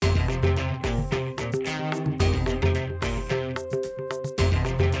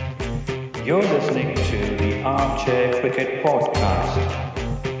You're listening to the Armchair Cricket Podcast.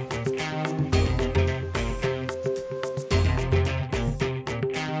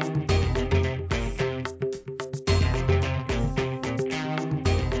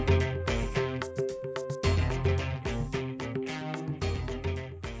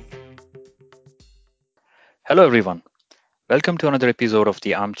 Hello, everyone. Welcome to another episode of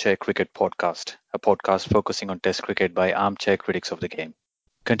the Armchair Cricket Podcast, a podcast focusing on Test cricket by armchair critics of the game.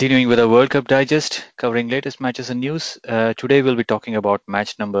 Continuing with our World Cup digest, covering latest matches and news, today we'll be talking about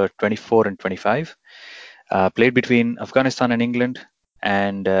match number 24 and 25, played between Afghanistan and England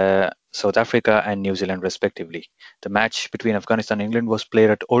and South Africa and New Zealand, respectively. The match between Afghanistan and England was played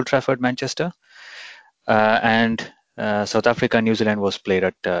at Old Trafford, Manchester, and South Africa and New Zealand was played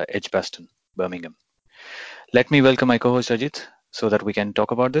at Edgbaston, Birmingham. Let me welcome my co-host Ajit so that we can talk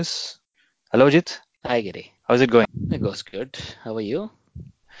about this. Hello, Ajit. Hi, Giri. How's it going? It goes good. How are you?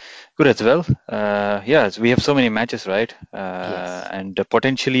 Good as well. We have so many matches, right? Yes, And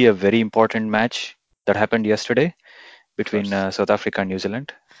potentially a very important match that happened yesterday of between course. South Africa and New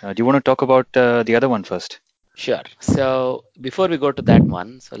Zealand. Do you want to talk about the other one first? Sure. So before we go to that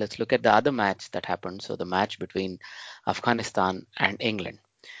one, so let's look at the other match that happened. So the match between Afghanistan and England.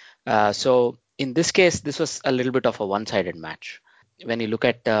 So in this case, this was a little bit of a one-sided match. When you look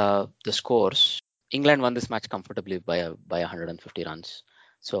at the scores, England won this match comfortably by 150 runs.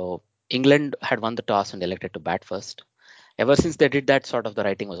 So England had won the toss and elected to bat first. Ever since they did that, sort of the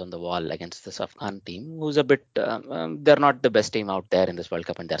writing was on the wall against this Afghan team, who's a bit, they're not the best team out there in this World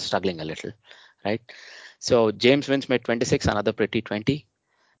Cup and they're struggling a little, right? So James Vince made 26, another pretty 20.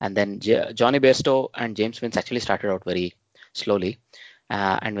 And then Johnny Bairstow and James Vince actually started out very slowly.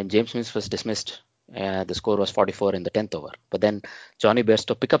 And when James Vince was dismissed, the score was 44 in the 10th over. But then Johnny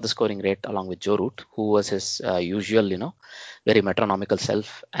Bairstow picked up the scoring rate along with Joe Root, who was his usual, very metronomical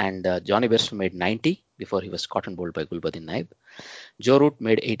self. And Johnny Bairstow made 90 before he was cotton bowled by Gulbuddin Naib. Joe Root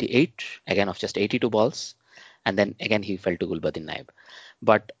made 88, again of just 82 balls. And then again he fell to Gulbuddin Naib.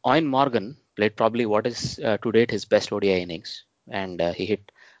 But Eoin Morgan played probably what is to date his best ODI innings. And he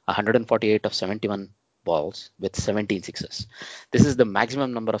hit 148 of 71 balls with 17 sixes. This is the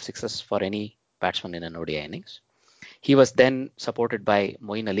maximum number of sixes for any batsman in an ODI innings. He was then supported by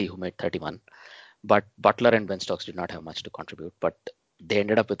Moeen Ali, who made 31, but Butler and Ben Stokes did not have much to contribute. But they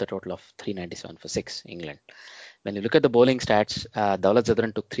ended up with a total of 397 for six, England. When you look at the bowling stats, Dawlat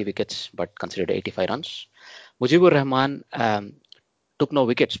Zadran took 3 wickets but considered 85 runs. Mujibur Rahman took no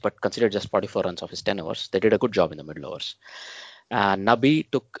wickets but considered just 44 runs of his 10 overs. They did a good job in the middle overs. Nabi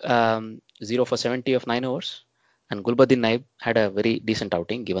took 0 for 70 of 9 overs. And Gulbuddin Naib had a very decent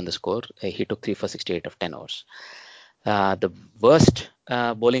outing given the score. He took 3 for 68 of 10 overs. The worst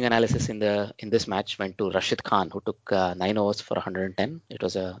bowling analysis in this match went to Rashid Khan, who took 9 overs for 110. It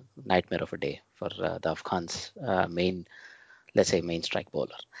was a nightmare of a day for the Afghans' let's say, main strike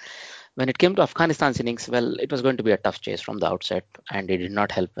bowler. When it came to Afghanistan's innings, well, it was going to be a tough chase from the outset, and it did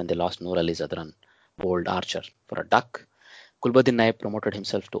not help when they lost Noor Ali Zadran, bowled Archer for a duck. Gulbuddin Naib promoted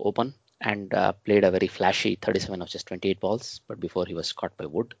himself to open and played a very flashy 37 of just 28 balls, but before he was caught by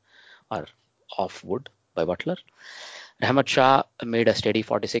Wood or off Wood by Butler. Rahmat Shah made a steady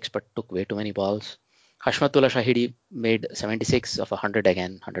 46 but took way too many balls. Hashmatullah Shahidi made 76 of 100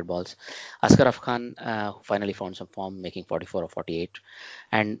 again, 100 balls. Asghar Khan who finally found some form, making 44 or 48.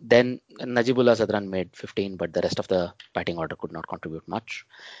 And then Najibullah Zadran made 15, but the rest of the batting order could not contribute much.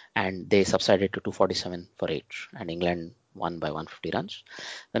 And they subsided to 247 for 8. And England won by 150 runs.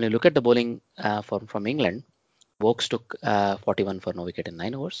 When you look at the bowling from England, Vokes took 41 for no wicket in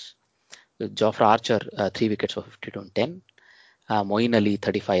 9 overs. Jofra Archer, 3 wickets for 52 and 10. Moeen Ali,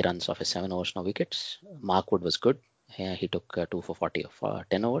 35 runs off his 7 overs, no wickets. Mark Wood was good. He took 2 for 40 of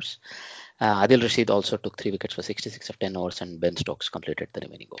 10 overs. Adil Rashid also took 3 wickets for 66 of 10 overs, and Ben Stokes completed the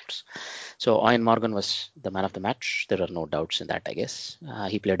remaining overs. So Eoin Morgan was the man of the match. There are no doubts in that, I guess.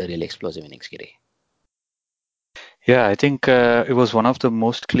 He played a really explosive innings, Giri. Yeah, I think it was one of the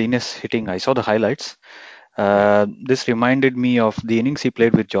most cleanest hitting. I saw the highlights. Right. This reminded me of the innings he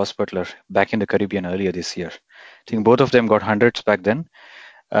played with Jos Butler back in the Caribbean earlier this year. I think both of them got hundreds back then.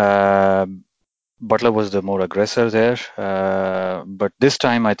 Uh, Butler was the more aggressor there, but this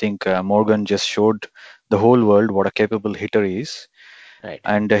time I think Morgan just showed the whole world what a capable hitter he is. Right.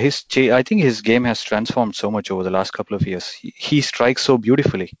 And I think his game has transformed so much over the last couple of years. He strikes so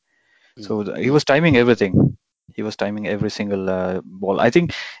beautifully. So he Mm. was timing everything. He was timing every single ball. I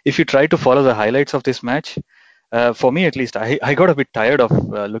think if you try to follow the highlights of this match, for me at least, I got a bit tired of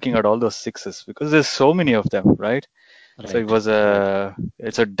looking at all those sixes because there's so many of them, right? So it Right. was Right.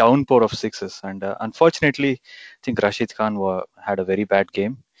 it's a downpour of sixes, and unfortunately, I think Rashid Khan had a very bad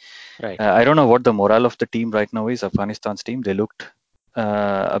game. Right. I don't know what the morale of the team right now is. Afghanistan's team, they looked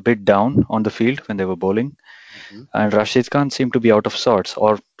a bit down on the field when they were bowling, Hmm. and Rashid Khan seemed to be out of sorts,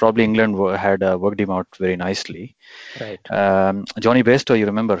 or probably England had worked him out very nicely. Right. Johnny Bairstow, you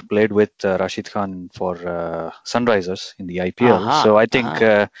remember, played with Rashid Khan for Sunrisers in the IPL. So Aha. I think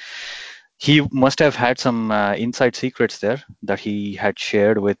Aha. he must have had some inside secrets there that he had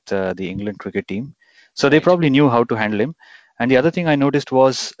shared with the England cricket team. So they Right. probably knew how to handle him. And the other thing I noticed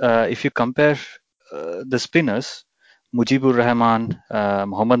was if you compare the spinners, Mujibur Rahman,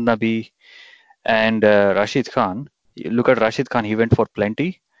 Mohammad Nabi, and Rashid Khan, you look at Rashid Khan, he went for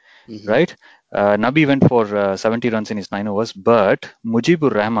plenty, Hmm. right? Nabi went for 70 runs in his 9 overs, but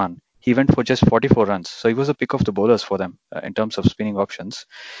Mujibur Rahman, he went for just 44 runs. So he was a pick of the bowlers for them in terms of spinning options.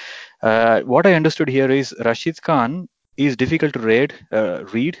 What I understood here is Rashid Khan is difficult to read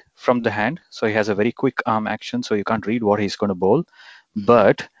from the hand. So he has a very quick arm action, so you can't read what he's going to bowl. Hmm.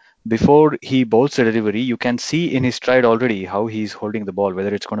 But before he bowls the delivery, you can see in his stride already how he's holding the ball,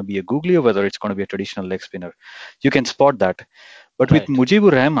 whether it's going to be a googly or whether it's going to be a traditional leg spinner. You can spot that. But with Right.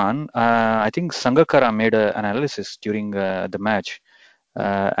 Mujibur Rahman, I think Sangakkara made an analysis during the match,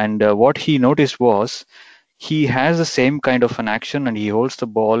 Hmm. and what he noticed was he has the same kind of an action and he holds the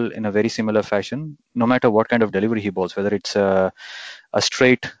ball in a very similar fashion, no matter what kind of delivery he bowls, whether it's a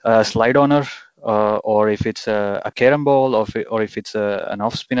straight slide oner. Or if it's a carom ball, or if it's an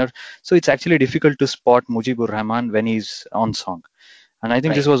off spinner, so it's actually difficult to spot Mujibur Rahman when he's on song. And I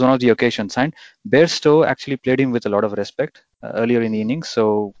think this Right. was one of the occasions. And Bairstow actually played him with a lot of respect earlier in the Hmm. innings.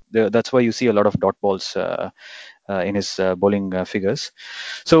 So that's why you see a lot of dot balls in his bowling figures.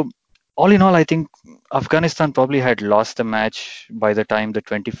 So all in all, I think Afghanistan probably had lost the match by the time the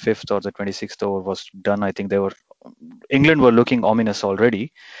 25th or the 26th over was done. I think England were looking ominous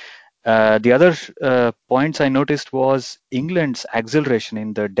already. The other points I noticed was England's acceleration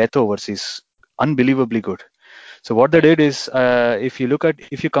in the death overs is unbelievably good. So what they Right. did is, if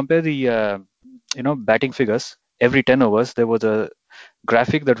you compare the batting figures every 10 overs, there was a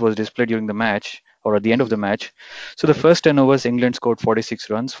graphic that was displayed during the match or at the end of the Hmm. match. So the Right. first 10 overs, England scored 46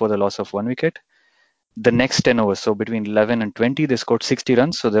 runs for the loss of 1 wicket. The next 10 overs, so between 11 and 20, they scored 60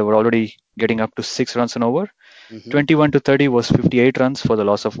 runs. So they were already getting up to 6 runs an over. Hmm. 21 to 30 was 58 runs for the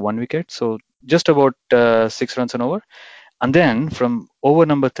loss of 1 wicket. So just about 6 runs an over. And then from over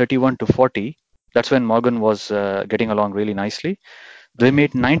number 31 to 40, that's when Morgan was getting along really nicely. They Right.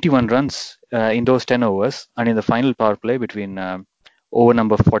 made 91 runs in those 10 overs. And in the final power play between over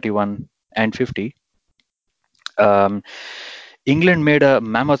number 41 and 50, um, England made a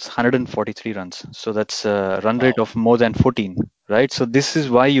mammoth 143 runs. So that's a run rate Wow. of more than 14, right? So this is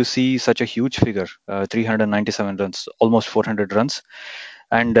why you see such a huge figure, 397 runs, almost 400 runs.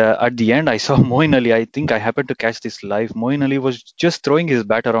 And at the end, I saw Moeen Ali. I think I happened to catch this live. Moeen Ali was just throwing his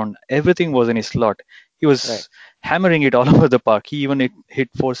bat around. Everything was in his slot. He Right. was hammering it all over the park. He even hit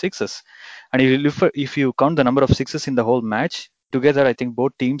 4 sixes. And if you count the number of sixes in the whole match together, I think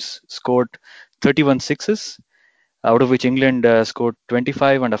both teams scored 31 sixes, out of which England scored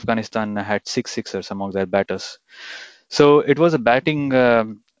 25 and Afghanistan had 6 sixers among their batters. So it was a batting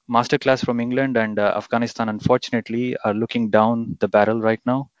masterclass from England, and Afghanistan, unfortunately, are looking down the barrel right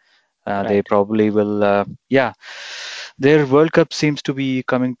now. They Right. probably will, yeah. Their World Cup seems to be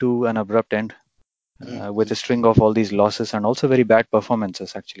coming to an abrupt end with a string of all these losses and also very bad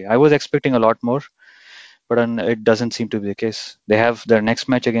performances, actually. I was expecting a lot more, but it doesn't seem to be the case. They have their next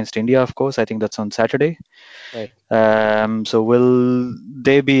match against India, of course. I think that's on Saturday. Right. So will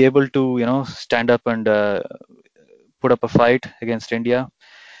they be able to, stand up and put up a fight against India?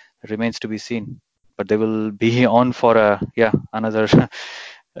 Remains to be seen. But they will be on for another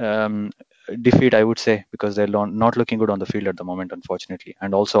um, defeat, I would say, because they're not looking good on the field at the moment, unfortunately.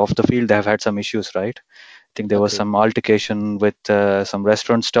 And also off the field, they have had some issues, right? I think there was Agreed. some altercation with some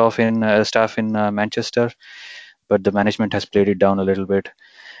restaurant staff in Manchester, but the management has played it down a little bit.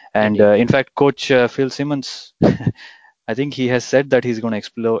 And Indeed. in fact, Coach Phil Simmons, I think he has said that he's going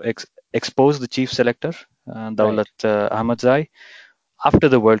to expose the chief selector, Right. Daulat Ahmadzai, after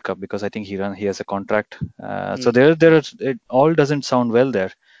the World Cup, because I think he has a contract. So Mm. it all doesn't sound well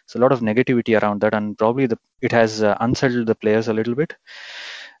there. It's a lot of negativity around that, and probably it has unsettled the players a little bit.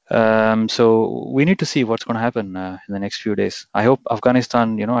 So we need to see what's going to happen in the next few days. I hope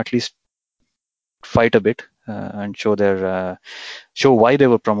Afghanistan, at least fight a bit and show why they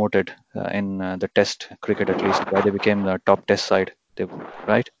were promoted in the Test cricket, at least why they became the top Test side.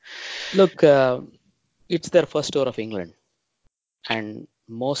 Right? Look, it's their first tour of England, and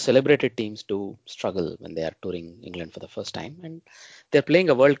most celebrated teams do struggle when they are touring England for the first time. And they're playing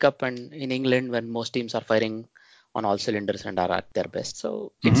a World Cup and in England when most teams are fighting on all cylinders and are at their best.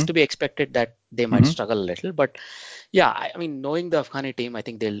 So it's Mm-hmm. to be expected that they might Mm-hmm. struggle a little. But yeah, I mean, knowing the Afghani team, I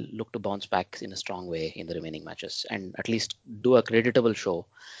think they'll look to bounce back in a strong way in the remaining matches and at least do a creditable show.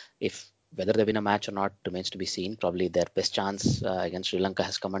 If whether they win a match or not remains to be seen. Probably their best chance against Sri Lanka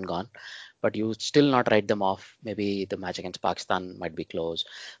has come and gone, but you still not write them off. Maybe the match against Pakistan might be close.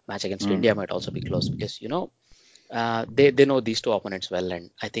 Match against India Mm. might also be close because they know these two opponents well, and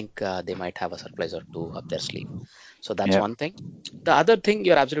I think they might have a surprise or two up their sleeve. So that's Yeah. one thing. The other thing,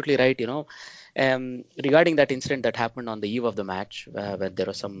 you're absolutely right. Regarding that incident that happened on the eve of the match, where there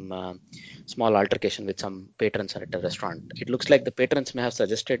was some small altercation with some patrons at a restaurant. It looks like the patrons may have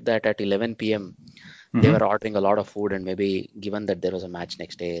suggested that at 11 p.m. they Mm-hmm. were ordering a lot of food, and maybe given that there was a match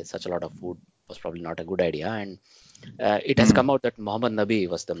next day, such a lot of food was probably not a good idea. And it has Mm. come out that Mohammad Nabi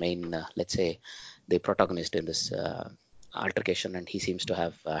was the main, let's say, the protagonist in this altercation, and he seems to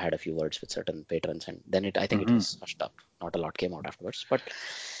have had a few words with certain patrons, and then I think it Mm-hmm. was hushed up. Not a lot came out afterwards, but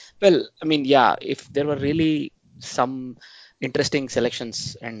well, I mean, yeah, if there were really some interesting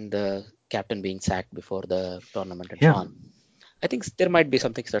selections and the captain being sacked before the tournament and so Yeah. on, I think there might be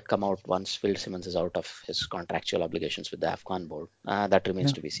some things that come out once Phil Simmons is out of his contractual obligations with the Afghan board. That remains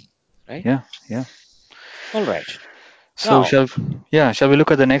Yeah. to be seen, right? Yeah. Yeah. All right. So Now, shall we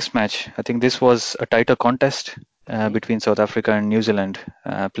look at the next match? I think this was a tighter contest mhm, between South Africa and New Zealand,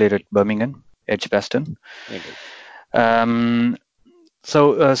 played at Birmingham, Edgbaston. indeed. Um,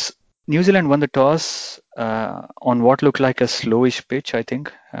 so New Zealand won the toss on what looked like a slowish pitch, I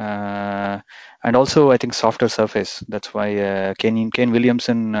think, and also I think softer surface. That's why Kane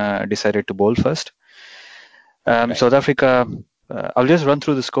Williamson decided to bowl first. Right. South Africa. I'll just run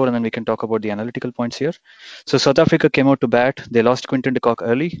through the score and then we can talk about the analytical points here. So South Africa came out to bat. They lost Quinton de Kock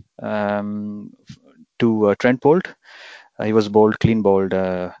early to Trent Bolt. He was bowled, clean bowled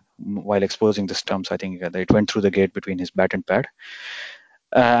while exposing the stumps. I think it went through the gate between his bat and pad.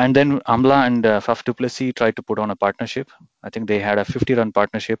 And then Amla and Faf du Plessis tried to put on a partnership. I think they had a 50-run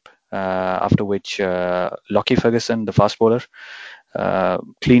partnership, after which Lockie Ferguson, the fast bowler,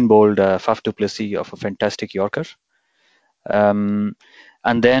 clean bowled Faf du Plessis of a fantastic Yorker. Um,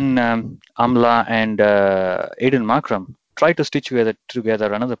 and then Amla and Aiden Markram tried to stitch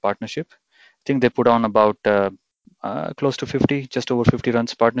together another partnership. I think they put on about close to 50, just over 50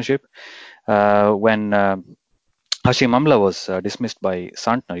 runs partnership when Hashim Amla was dismissed by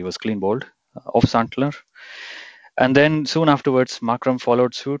Santner. He was clean bowled off Santner. And then soon afterwards, Markram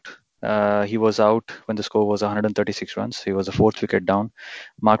followed suit. He was out when the score was 136 runs. He was the fourth wicket down.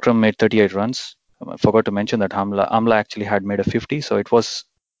 Markram made 38 runs. I forgot to mention that Amla actually had made a 50, so it was,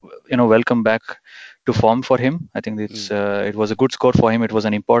 welcome back to form for him. I think Mm, it was a good score for him. It was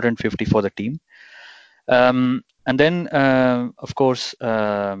an important 50 for the team. And then, of course,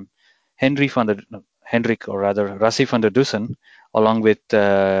 Henry van der no, Henrik, or rather Rassi van der Dussen, along with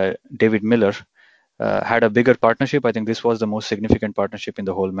David Miller, mm, had a bigger partnership. I think this was the most significant partnership in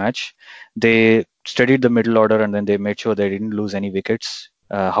the whole match. They steadied the middle order and then they made sure they didn't lose any wickets.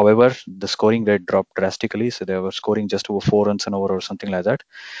 However, the scoring rate dropped drastically, so they were scoring just over 4 runs an over or something like that.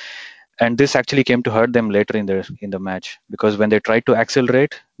 And this actually came to hurt them later in the match, because when they tried to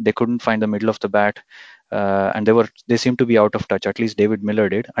accelerate, they couldn't find the middle of the bat, and they seemed to be out of touch. At least David Miller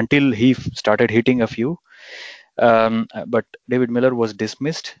did, until he started hitting a few. But David Miller was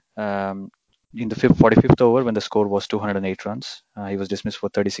dismissed in the 45th over when the score was 208 runs. He was dismissed for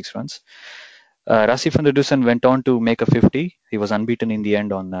 36 runs. Rasif van der Dussen went on to make a 50. He was unbeaten in the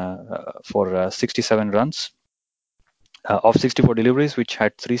end for 67 runs of 64 deliveries, which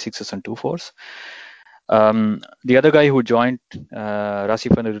had 3 sixes and 2 fours. The other guy who joined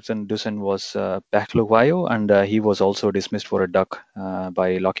Rasif van der Dussen was Pachlo Vaio, and he was also dismissed for a duck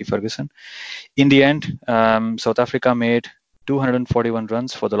by Lockie Ferguson. In the end, South Africa made 241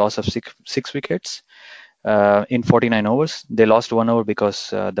 runs for the loss of six wickets in 49 overs. They lost 1 over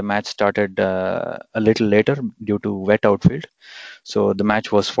because the match started a little later due to wet outfield. So the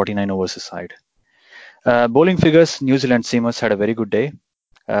match was 49 overs aside. Bowling figures, New Zealand seamers had a very good day.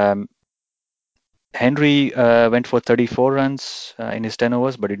 Um, Henry went for 34 runs in his 10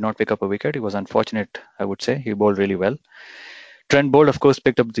 overs, but did not pick up a wicket. It was unfortunate, I would say. He bowled really well. Trent Bolt, of course,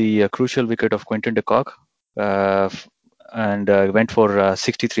 picked up the crucial wicket of Quinton de Kock uh, and went for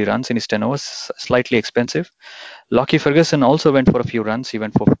 63 runs in his 10 overs, slightly expensive. Lockie Ferguson also went for a few runs. He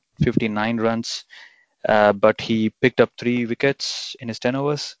went for 59 runs, but he picked up 3 wickets in his 10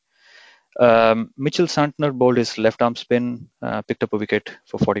 overs. Mitchell Santner bowled his left arm spin, picked up a wicket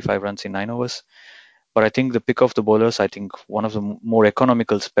for 45 runs in 9 overs. But I think the pick of the bowlers, I think one of the more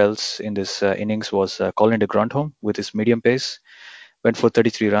economical spells in this innings was Colin de Grandhomme with his medium pace. Went for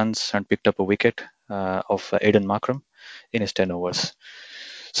 33 runs and picked up a wicket. of Aidan Markram in his 10 overs.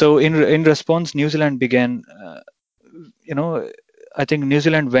 So in response, New Zealand began, I think New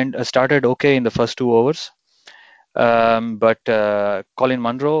Zealand started okay in the first 2 overs, but Colin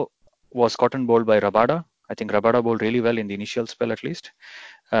Munro was cotton bowled by Rabada. I think Rabada bowled really well in the initial spell at least.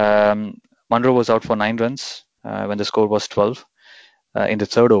 Munro was out for 9 runs when the score was 12 in the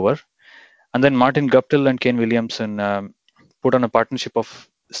third over. And then Martin Guptill and Kane Williamson put on a partnership of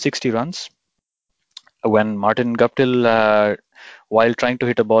 60 runs when Martin Guptill, while trying to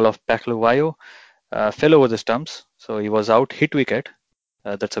hit a ball of Pakluwayo, fell over the stumps. So he was out, hit wicket.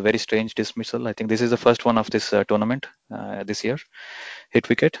 That's a very strange dismissal. I think this is the first one of this tournament this year. Hit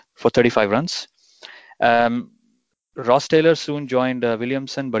wicket for 35 runs. Ross Taylor soon joined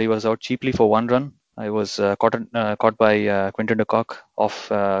Williamson, but he was out cheaply for 1 run. I was caught by Quinton de Kock of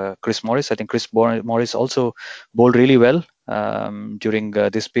Chris Morris. I think Morris also bowled really well during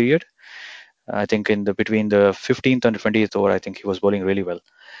this period. I think between the 15th and 20th over, I think he was bowling really well.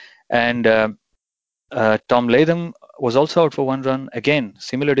 And Tom Latham was also out for 1 run. Again,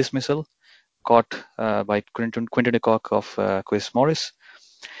 similar dismissal, caught by Quinton de Kock of Chris Morris.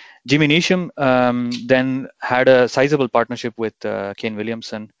 Jimmy Neesham then had a sizable partnership with Kane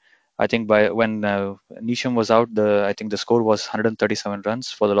Williamson. I think by when Neesham was out, I think the score was 137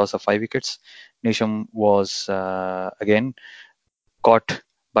 runs for the loss of 5 wickets. Neesham was again caught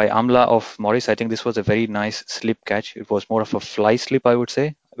by Amla of Morris. I think this was a very nice slip catch. It was more of a fly slip, I would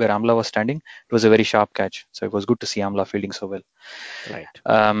say, where Amla was standing. It was a very sharp catch. So it was good to see Amla fielding so well. Right.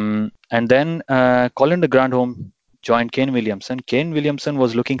 And then Colin de Grandhomme joined Kane Williamson. Kane Williamson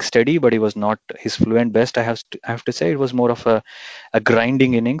was looking steady, but he was not his fluent best. I have to say it was more of a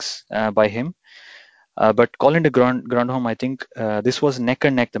grinding innings by him. But Colin de Grandhomme, I think this was neck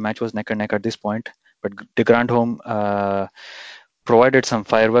and neck. The match was neck and neck at this point. But de Grandhomme provided some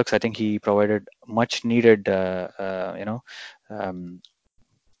fireworks. I think he provided much needed, I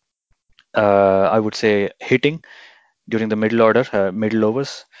would say, hitting during the middle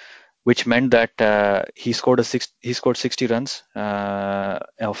overs, which meant that he scored 60 runs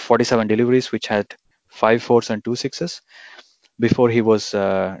of 47 deliveries, which had 5 fours and 2 sixes before he was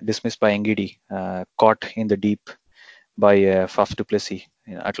dismissed by Ngidi, caught in the deep by Faf du Plessis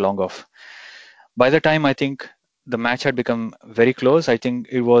at long off. By the time I think the match had become very close, I think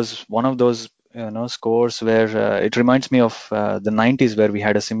it was one of those scores where it reminds me of the 90s where we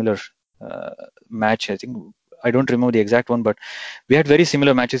had a similar match. I think I don't remember the exact one, but we had very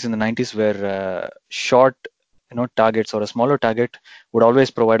similar matches in the 90s where short targets or a smaller target would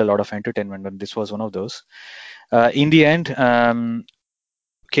always provide a lot of entertainment, and this was one of those. In the end,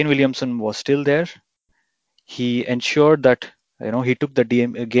 Kane Williamson was still there. He ensured that he took the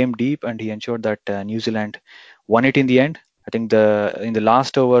game deep, and he ensured that New Zealand won it in the end. I think in the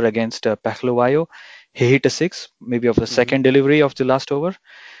last over against Pakluwayo, he hit a six, maybe of the second delivery of the last over,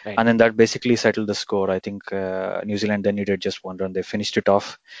 Right. and then that basically settled the score. I think New Zealand then needed just 1 run. They finished it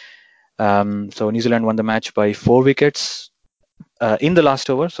off. So New Zealand won the match by 4 wickets in the last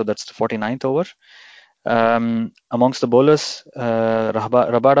over. So that's the 49th over. Amongst the bowlers,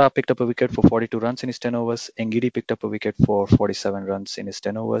 Rabada picked up a wicket for 42 runs in his 10 overs. Ngidi picked up a wicket for 47 runs in his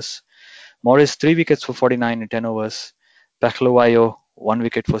 10 overs. Morris, 3 wickets for 49 in 10 overs. Pakluwayo, 1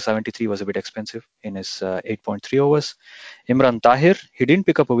 wicket for 73, was a bit expensive in his 8.3 overs. Imran Tahir, he didn't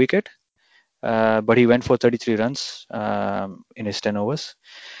pick up a wicket, but he went for 33 runs in his 10 overs.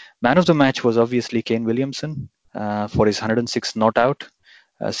 Man of the match was obviously Kane Williamson for his 106 not out,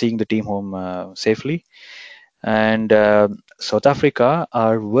 seeing the team home safely. And South Africa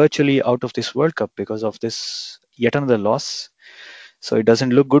are virtually out of this World Cup because of this yet another loss. So it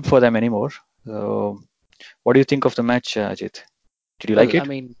doesn't look good for them anymore. So what do you think of the match, Ajit? Did you like Well, I it?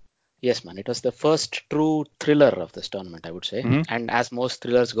 mean, yes, man, it was the first true thriller of this tournament, I would say. Mm-hmm. And as most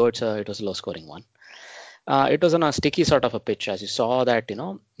thrillers go, it was a low scoring one. It was on a sticky sort of a pitch, as you saw that,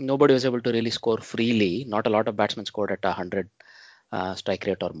 nobody was able to really score freely. Not a lot of batsmen scored at 100 strike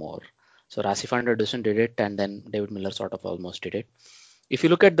rate or more. So Rasif Anderson did it, and then David Miller sort of almost did it. If you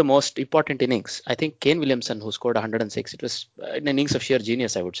look at the most important innings, I think Kane Williamson, who scored 106, it was an innings of sheer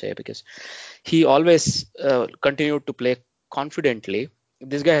genius, I would say, because he always continued to play confidently.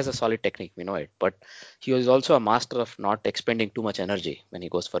 This guy has a solid technique, we know it, but he was also a master of not expending too much energy when he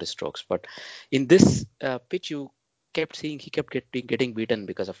goes for his strokes. But in this pitch, you kept seeing he kept getting beaten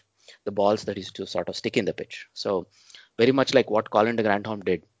because of the balls that used to sort of stick in the pitch. So very much like what Colin de Grandhomme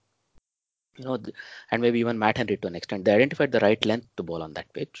did, and maybe even Matt Henry to an extent. They identified the right length to bowl on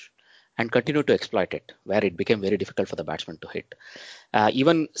that pitch and continued to exploit it, where it became very difficult for the batsman to hit.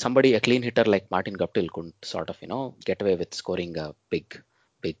 Even a clean hitter like Martin Guptill couldn't sort of, get away with scoring big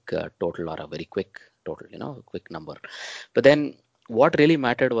big total or a very quick total, a quick number. But then what really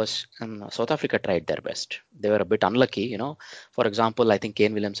mattered was South Africa tried their best. They were a bit unlucky, For example, I think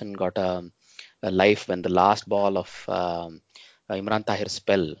Kane Williamson got a life when the last ball of Imran Tahir's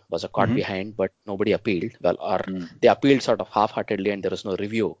spell was a caught behind, but nobody appealed. Well, or they appealed sort of half-heartedly, and there was no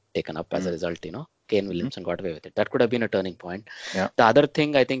review taken up as a result. Kane Williamson got away with it. That could have been a turning point. Yeah. The other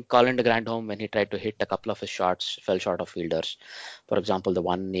thing, I think, Colin de Grandhomme, when he tried to hit a couple of his shots, fell short of fielders. For example, the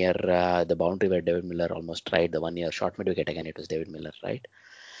one near the boundary where David Miller almost tried the 1 year short mid wicket, again, it was David Miller, right?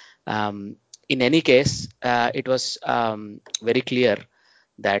 In any case, it was very clear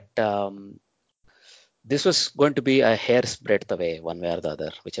that this was going to be a hair's breadth away, one way or the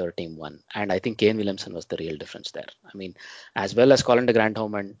other, whichever team won. And I think Kane Williamson was the real difference there. I mean, as well as Colin de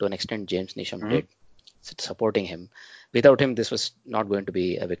Grandhomme and to an extent James Neesham did, supporting him. Without him, this was not going to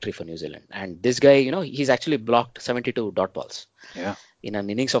be a victory for New Zealand. And this guy, he's actually blocked 72 dot balls. Yeah. In an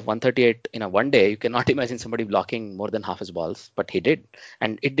innings of 138 in a one day, you cannot imagine somebody blocking more than half his balls, but he did.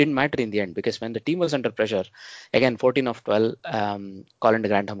 And it didn't matter in the end because when the team was under pressure, again, 14 of 12, Colin de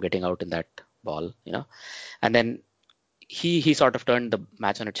Grandhomme getting out in that ball, and then he sort of turned the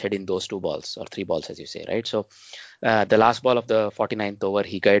match on its head in those two balls or three balls, as you say, right? So the last ball of the 49th over,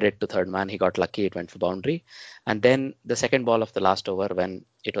 he guided to third man. He got lucky. It went for boundary. And then the second ball of the last over, when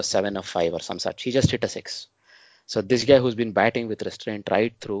it was 7 of 5 or some such, he just hit a 6. So this guy who's been batting with restraint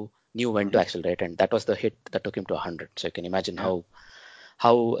right through knew when to accelerate. And that was the hit that took him to 100. So you can imagine how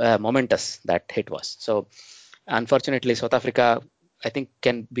momentous that hit was. So unfortunately, South Africa, I think,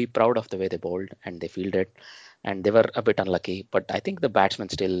 can be proud of the way they bowled and they fielded, and they were a bit unlucky. But I think the batsmen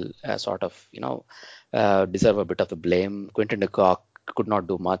still sort of, deserve a bit of the blame. Quinton de Kock could not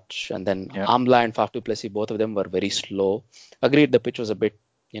do much, and then Amla and Faf du Plessis, both of them were very slow. Agreed, the pitch was a bit,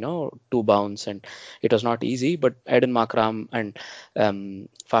 two bounce, and it was not easy. But Aiden Markram and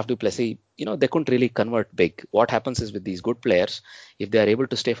Faf du Plessis, they couldn't really convert big. What happens is with these good players, if they are able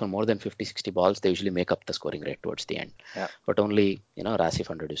to stay for more than 50, 60 balls, they usually make up the scoring rate towards the end. Yeah. But only, Rasif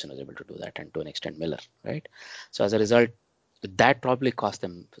van der Dussen was able to do that, and to an extent Miller, right? So as a result, that probably cost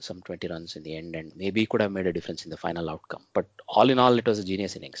them some 20 runs in the end, and maybe could have made a difference in the final outcome. But all in all, it was a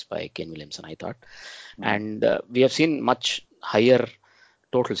genius innings by Kane Williamson, I thought. And we have seen much higher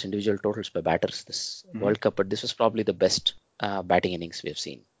totals, individual totals by batters this World Cup, but this was probably the best batting innings we have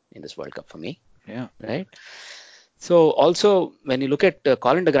seen in this World Cup for me. Yeah. Right. So also, when you look at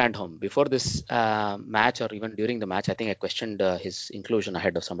Colin de Grandhomme, before this match or even during the match, I think I questioned his inclusion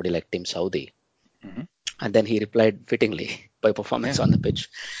ahead of somebody like Tim Southee. And then he replied fittingly by performance on the pitch.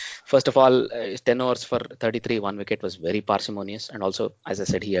 First of all, 10 overs for 33, 1 wicket was very parsimonious. And also, as I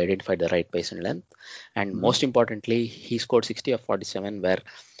said, he identified the right pace and length. And most importantly, he scored 60 of 47, where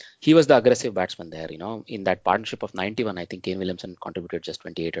he was the aggressive batsman there. In that partnership of 91, I think Kane Williamson contributed just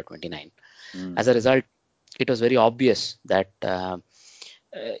 28 or 29. As a result, it was very obvious that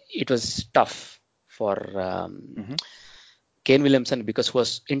it was tough for Kane Williamson, because he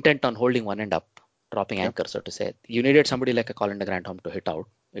was intent on holding one end up, dropping anchor, so to say. You needed somebody like a Colin de Grandhomme to hit out.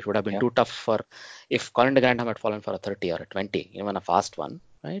 It would have been too tough if Colin de Grandhomme had fallen for a 30 or a 20, even a fast one,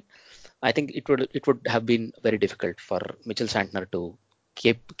 right? I think it would have been very difficult for Mitchell Santner to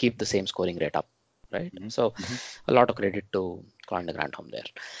keep the same scoring rate up, right? So a lot of credit to Colin de Grandhomme there.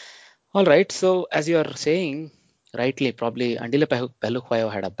 All right, so as you are saying rightly, probably Andile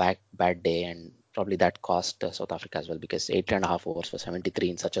Pelukwayo had a bad day, and probably that cost South Africa as well, because 8.5 overs for 73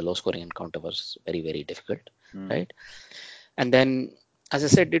 in such a low scoring encounter was very, very difficult, right? And then, as I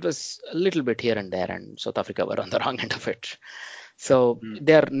said, it was a little bit here and there, and South Africa were on the wrong end of it. So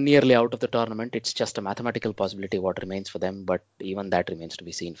they are nearly out of the tournament. It's just a mathematical possibility what remains for them, but even that remains to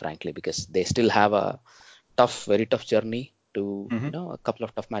be seen, frankly, because they still have a very tough journey to a couple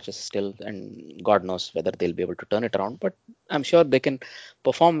of tough matches still, and God knows whether they'll be able to turn it around. But I'm sure they can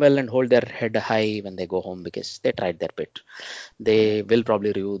perform well and hold their head high when they go home, because they tried their bit. They will probably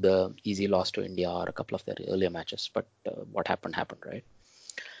review the easy loss to India or a couple of their earlier matches, but what happened, right?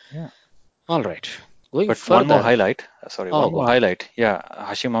 Yeah. All right. But further, one more highlight. One more highlight. Yeah,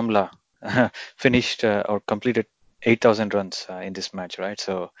 Hashim Amla finished or completed 8,000 runs in this match, right?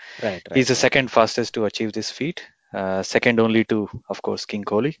 So he's the second fastest to achieve this feat. Second only to, of course, King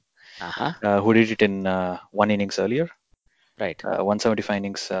Kohli, who did it in one innings earlier. Right. 175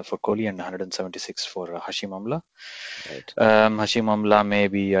 innings for Kohli and 176 for Hashim Amla. Right. Hashim Amla may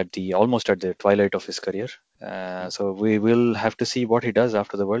be almost at the twilight of his career. So we will have to see what he does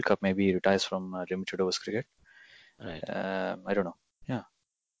after the World Cup. Maybe he retires from limited overs cricket. Right. I don't know. Yeah.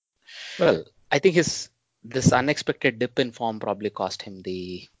 Well, I think this unexpected dip in form probably cost him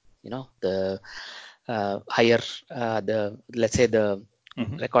the higher let's say the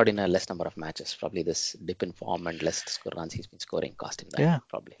Hmm. record in a less number of matches. Probably this dip in form and less score runs he's been scoring cost him that, Yeah,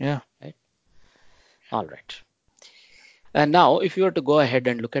 probably. yeah. Right. All right. And now, if you were to go ahead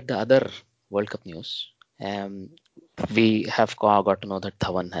and look at the other World Cup news, um, we have got to know that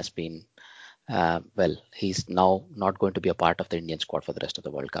Dhawan has been, well, he's now not going to be a part of the Indian squad for the rest of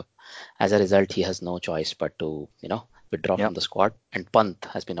the World Cup. As a result, he has no choice but to, withdraw Yeah. from the squad. And Pant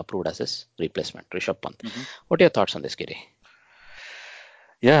has been approved as his replacement, Rishabh Pant. Hmm. What are your thoughts on this, Giri?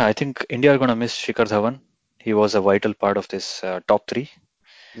 Yeah, I think India are going to miss Shikhar Dhawan. He was a vital part of this top three.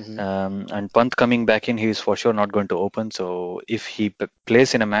 Hmm. And Pant coming back in, he is for sure not going to open. So if he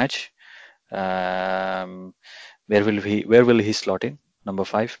plays in a match, um, where will he slot in? Number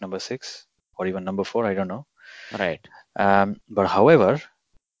five, number six, or even number four? I don't know. Right. But however,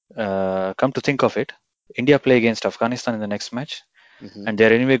 come to think of it, India play against Afghanistan in the next match, Hmm. and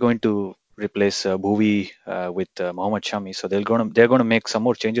they're anyway going to replace Bhuvi with Mohammad Shami. So they're going to make some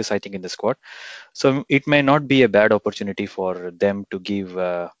more changes, I think, in the squad. So it may not be a bad opportunity for them to give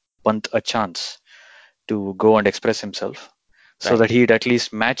Pant a chance to go and express himself, so Right. that he'd at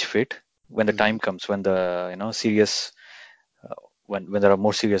least match fit when the Hmm. time comes, when the serious when there are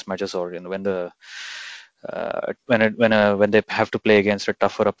more serious matches, or when the when they have to play against a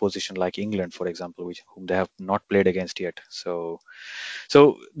tougher opposition like England, for example, whom they have not played against yet. So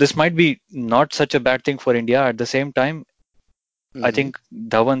this might be not such a bad thing for India. At the same time, I Hmm. think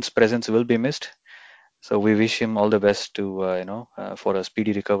Dhawan's presence will be missed. So we wish him all the best to for a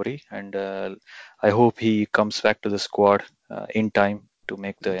speedy recovery, and I hope he comes back to the squad in time to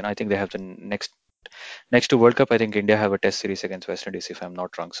make the. And I think they have the next to World Cup. I think India have a Test series against West Indies, if I'm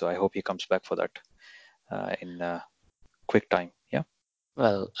not wrong. So I hope he comes back for that in quick time. Yeah.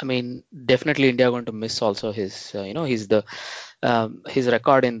 Well, I mean, definitely India are going to miss also his, he's the his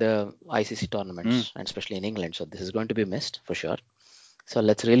record in the ICC Mm. tournaments, and especially in England. So this is going to be missed for sure. So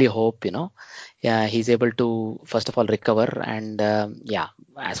let's really hope, yeah, he's able to first of all recover. And yeah,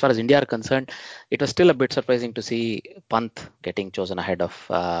 as far as India are concerned, it was still a bit surprising to see Pant getting chosen ahead of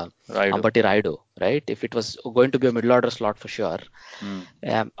Raidu. Ambati Rayudu, right? If it was going to be a middle order slot for sure.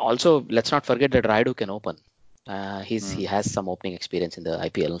 Mm. Also, let's not forget that Rayudu can open. He Mm. has some opening experience in the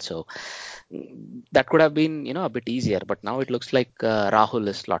IPL, so that could have been a bit easier. But now it looks like Rahul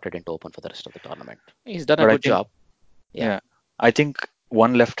is slotted into open for the rest of the tournament. He's done a But I good think, job. Yeah, yeah, I think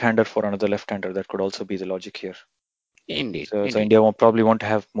one left-hander for another left-hander, that could also be the logic here. indeed, So indeed. India probably want to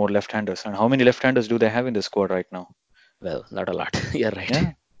have more left-handers. And how many left-handers do they have in the squad right now? Well, not a lot. You're right.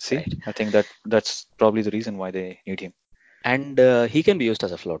 Yeah. See, Right. I think that's probably the reason why they need him. And he can be used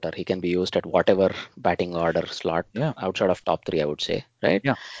as a floater. He can be used at whatever batting order slot Yeah. outside of top three, I would say, right?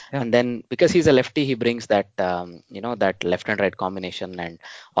 Yeah. Yeah. And then because he's a lefty, he brings that that left and right combination, and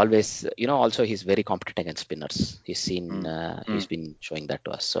always, also he's very competent against spinners. Mm. He's Mm. been showing that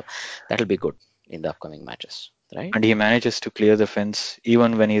to us, so that'll be good in the upcoming matches, right? And he manages to clear the fence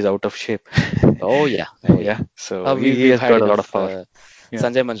even when he's out of shape. Oh yeah, oh yeah. Yeah. So he We've has had got a lot of enough. power. Yeah.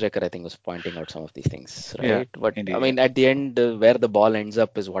 Sanjay Manjrekar, I think, was pointing out some of these things, Yeah. right? But I Indeed. Yeah. mean, at the end, where the ball ends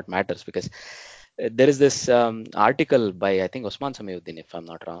up is what matters, because there is this article by, I think, Osman Samiuddin, if I'm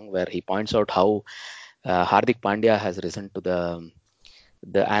not wrong, where he points out how Hardik Pandya has risen to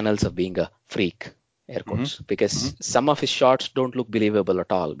the annals of being a freak, air Hmm. quotes, Hmm. because some of his shots don't look believable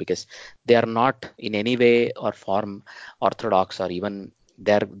at all, because they are not in any way or form orthodox, or even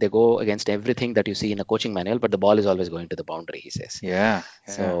they go against everything that you see in a coaching manual, but the ball is always going to the boundary, he says. Yeah.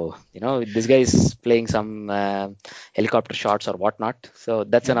 Yeah. So, this guy is playing some helicopter shots or whatnot. So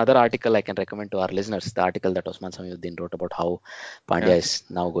that's Yeah. another article I can recommend to our listeners. The article that Osman Samiuddin wrote about how Yeah. Pandya is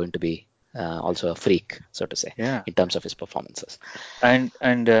now going to be also a freak, so to say, Yeah. in terms of his performances. And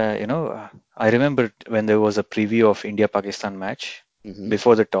I remember when there was a preview of India-Pakistan match Hmm.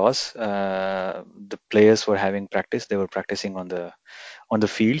 before the toss. The players were having practice. They were practicing on the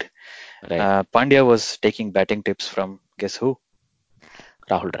field. Right. Pandya was taking batting tips from, guess who?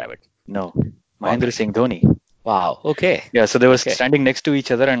 Rahul Dravid. No, All Mahendra right. Singh Dhoni. Wow. Okay. Yeah, so they were Okay. standing next to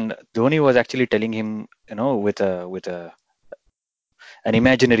each other, and Dhoni was actually telling him, with a an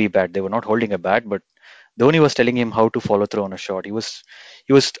imaginary bat. They were not holding a bat, but Dhoni was telling him how to follow through on a shot.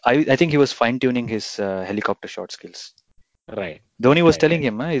 I think he was fine tuning his helicopter shot skills. Right. Dhoni was Right. telling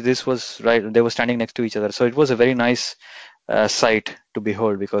Right. him this was right. They were standing next to each other, so it was a very nice sight to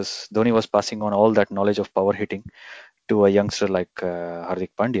behold, because Dhoni was passing on all that knowledge of power hitting to a youngster like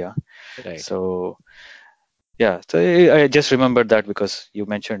Hardik Pandya. Right. So yeah, so I just remembered that because you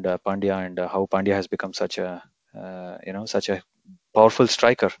mentioned Pandya, and how Pandya has become such a powerful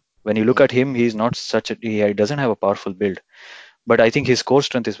striker. When you look Hmm. at him, he's not he doesn't have a powerful build, but I think his core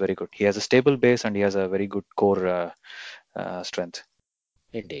strength is very good. He has a stable base, and he has a very good core strength.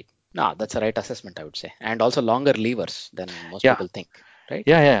 Indeed. No, that's a right assessment, I would say. And also longer levers than most Yeah, people think, right?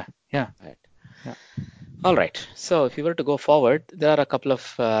 yeah, yeah, yeah, Right. yeah. All right. So if you were to go forward, there are a couple of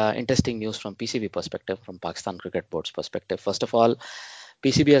interesting news from PCB perspective, from Pakistan Cricket Board's perspective. First of all,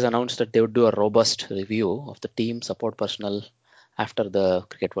 PCB has announced that they would do a robust review of the team support personnel after the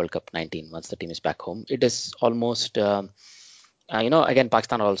Cricket World Cup 19 once the team is back home. It is almost again,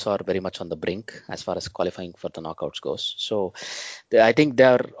 Pakistan also are very much on the brink as far as qualifying for the knockouts goes. So I think they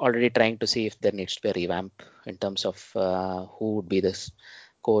are already trying to see if there needs to be a revamp in terms of who would be this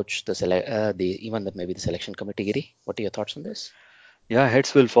coach, the even the maybe the selection committee. Giri, what are your thoughts on this? Yeah,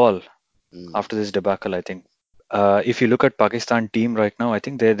 heads will fall Mm, after this debacle, I think. If you look at Pakistan team right now, I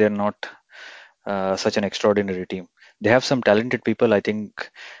think they're not such an extraordinary team. They have some talented people, I think,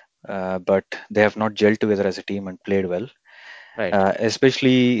 but they have not gelled together as a team and played well. right,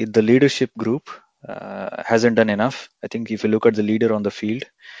 Especially the leadership group hasn't done enough. I think if you look at the leader on the field,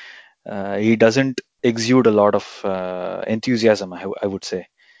 he doesn't exude a lot of enthusiasm. I would say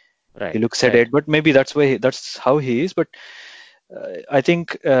he right, looks right. sedate, but maybe that's how he is. But I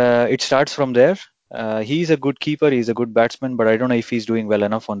think it starts from there. He's a good keeper. He's a good batsman, but I don't know if he's doing well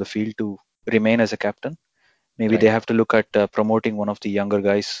enough on the field to remain as a captain. Maybe they Right. have to look at promoting one of the younger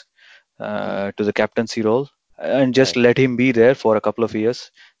guys Mm, to the captaincy role and just right. let him be there for a couple of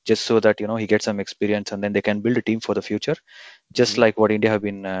years, just so that he gets some experience and then they can build a team for the future, just Hmm. like what India have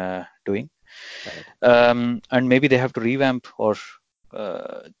been doing. Right. And maybe they have to revamp or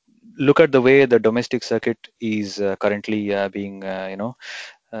uh, look at the way the domestic circuit is currently being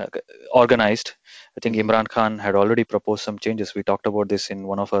uh, organized. I think Hmm. Imran Khan had already proposed some changes. We talked about this in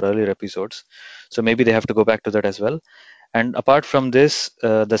one of our earlier episodes. So maybe they Right. have to go back to that as well. And apart from this,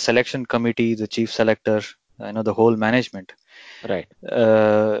 the selection committee, the chief selector, the whole management, Right.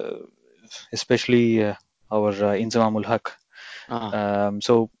 uh, especially our Inzamamul Haq. Ah,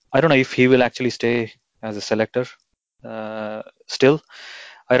 So I don't know if he will actually stay as a selector still.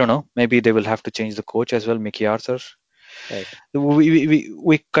 I don't know. Maybe they will have to change the coach as well, Mickey Arthur. right.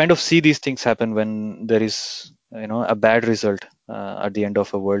 We kind of see these things happen when there is a bad result at the end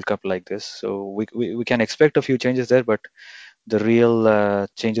of a World Cup like this. So we can expect a few changes there, but the real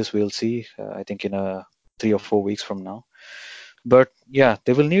changes we'll see, I think, in 3 or 4 weeks from now. But yeah,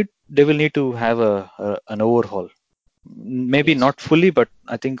 they will need to have an overhaul. Maybe Yes. not fully, but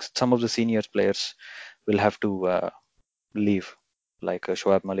I think some of the senior players will have to leave, like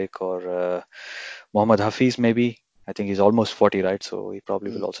Shoaib Malik or Mohammad Hafiz. Maybe I think he's almost 40, right? So he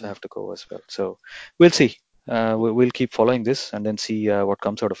probably will also Mm-hmm. have to go as well. So we'll see. We'll keep following this and then see what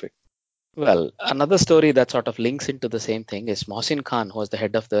comes out of it. Well, another story that sort of links into the same thing is Mohsin Khan, who was the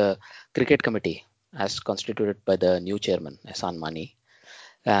head of the cricket committee, as constituted by the new chairman, Ehsan Mani,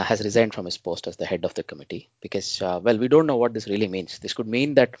 has resigned from his post as the head of the committee because, well, we don't know what this really means. This could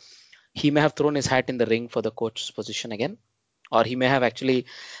mean that he may have thrown his hat in the ring for the coach's position again, or he may have actually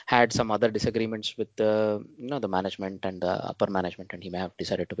had some other disagreements with the management and the upper management, and he may have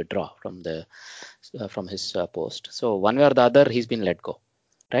decided to withdraw from his post. So one way or the other, he's been let go,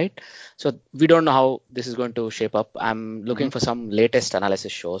 right? So we don't know how this is going to shape up. I'm Hmm. looking for some latest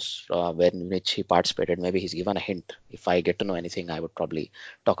analysis shows in which he participated. Maybe he's given a hint. If I get to know anything, I would probably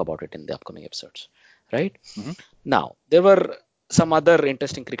talk about it in the upcoming episodes, right? Hmm. Now, there were some other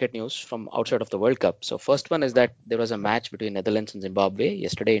interesting cricket news from outside of the World Cup. So, first one is that there was a match between Netherlands and Zimbabwe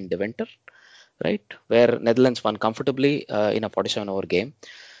yesterday in Deventer, right, where Netherlands won comfortably in a 47-over game.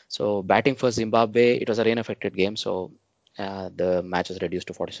 So, batting for Zimbabwe, it was a rain-affected game, so the match was reduced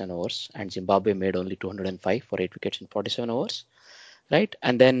to 47 overs, and Zimbabwe made only 205 for 8 wickets in 47 overs, right?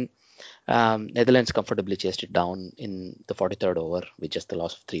 And then Netherlands comfortably chased it down in the 43rd over with just the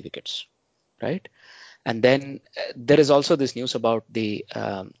loss of 3 wickets, right? And then there is also this news about the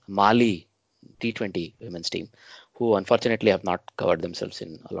Mali T20 women's team, who unfortunately have not covered themselves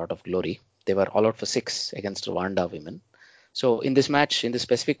in a lot of glory. They were all out for six against Rwanda women. So in this match, in the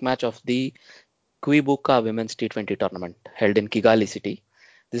specific match of the Kuibuka Women's T20 tournament held in Kigali City,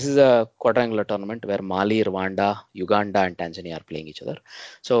 this is a quadrangular tournament where Mali, Rwanda, Uganda, and Tanzania are playing each other.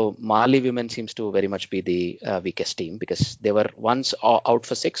 So Mali women seems to very much be the weakest team because they were once out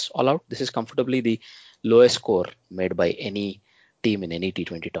for six, all out. This is comfortably the lowest score made by any team in any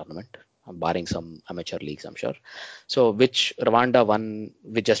T20 tournament, barring some amateur leagues, I'm sure. So which Rwanda won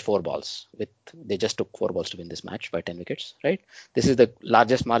with just four balls. With they just took four balls to win this match by 10 wickets, right? This is the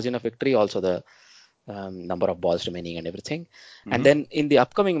largest margin of victory, also the number of balls remaining and everything. And Hmm. then in the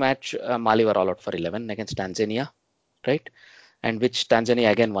upcoming match, Mali were all out for 11 against Tanzania, right? And which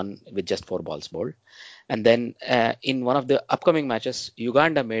Tanzania again won with just four balls bowled. And then in one of the upcoming matches,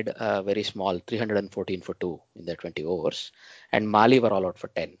 Uganda made a very small 314 for two in their 20 overs. and Mali were all out for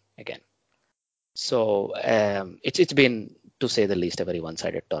 10 again. So it's been, to say the least, a very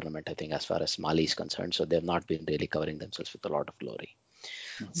one-sided tournament, I think, as far as Mali is concerned. So they've not been really covering themselves with a lot of glory.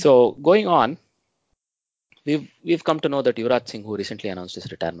 Mhm. So going on, we've come to know that Yuvraj Singh, who recently announced his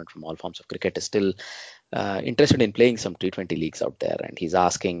retirement from all forms of cricket, is still interested in playing some T20 leagues out there, and he's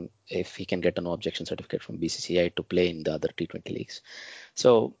asking if he can get a no objection certificate from BCCI to play in the other T20 leagues.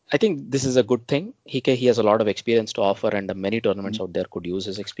 So I think this is a good thing. He has a lot of experience to offer, and many tournaments Mhm. out there could use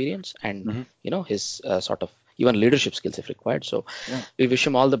his experience and Mhm. his sort of even leadership skills if required. So Yeah. we wish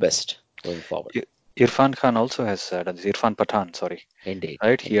him all the best going forward. Irfan Khan also has done this. Irfan Pathan, sorry. Indeed,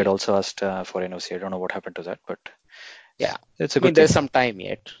 Right? He had indeed. also asked for NOC. I don't know what happened to that, but Yeah. it's a I mean, good there's thing. some time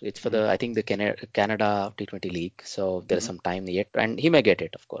yet. It's for Mhm. the, I think, the Canada T20 League. So there is Mhm. some time yet, and he may get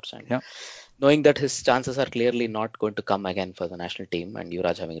it, of course. And Yeah. knowing that his chances are clearly not going to come again for the national team, and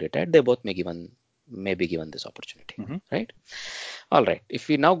Yuvraj having retired, they both may be given this opportunity, Mhm. right? All right. If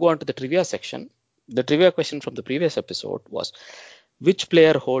we now go on to the trivia section, the trivia question from the previous episode was, which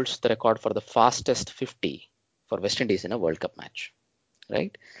player holds the record for the fastest 50 for West Indies in a World Cup match,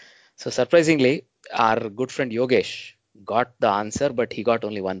 right? So surprisingly, our good friend Yogesh got the answer, but he got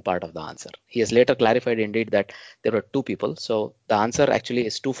only one part of the answer. He has later clarified indeed that there were two people. So the answer actually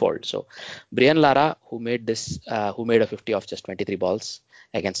is twofold. So Brian Lara, who made a 50 of just 23 balls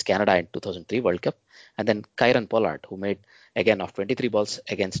against Canada in 2003 World Cup, and then Kyron Pollard, who made again of 23 balls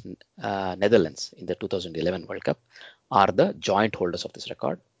against Netherlands in the 2011 World Cup, are the joint holders of this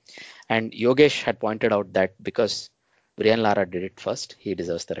record. And Yogesh had pointed out that because Brian Lara did it first, he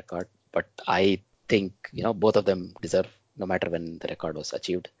deserves the record. But I think both of them deserve, no matter when the record was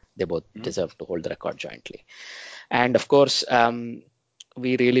achieved, they both Mhm. deserve to hold the record jointly. And of course,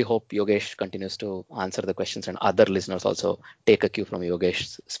 we really hope Yogesh continues to answer the questions, and other listeners also take a cue from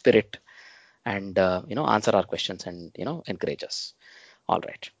Yogesh's spirit and answer our questions and encourage us. All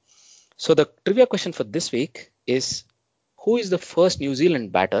right. So the trivia question for this week is, who is the first New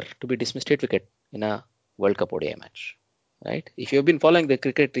Zealand batter to be dismissed at wicket in a World Cup ODI match? Right? If you've been following the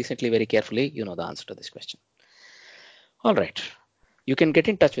cricket recently very carefully, you know the answer to this question. All right. You can get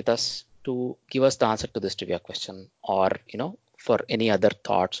in touch with us to give us the answer to this trivia question, or for any other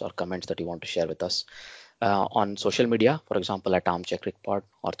thoughts or comments that you want to share with us on social media, for example, at Armchair Cricket Pod,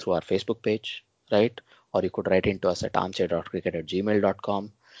 or through our Facebook page, right? Or you could write into us at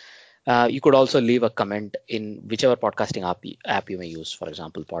armchair.cricket@gmail.com. You could also leave a comment in whichever podcasting app you may use, for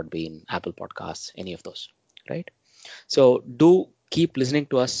example, Podbean, Apple Podcasts, any of those, right? So do keep listening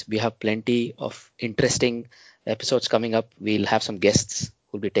to us. We have plenty of interesting episodes coming up. We'll have some guests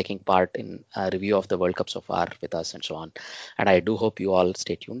who'll be taking part in a review of the World Cup so far with us and so on. And I do hope you all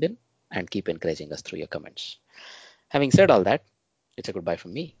stay tuned in and keep encouraging us through your comments. Having said all that, it's a goodbye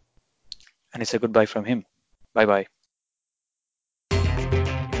from me. And it's a goodbye from him. Bye bye.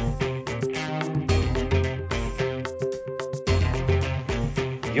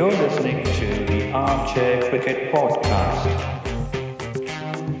 You're listening to the Armchair Cricket Podcast.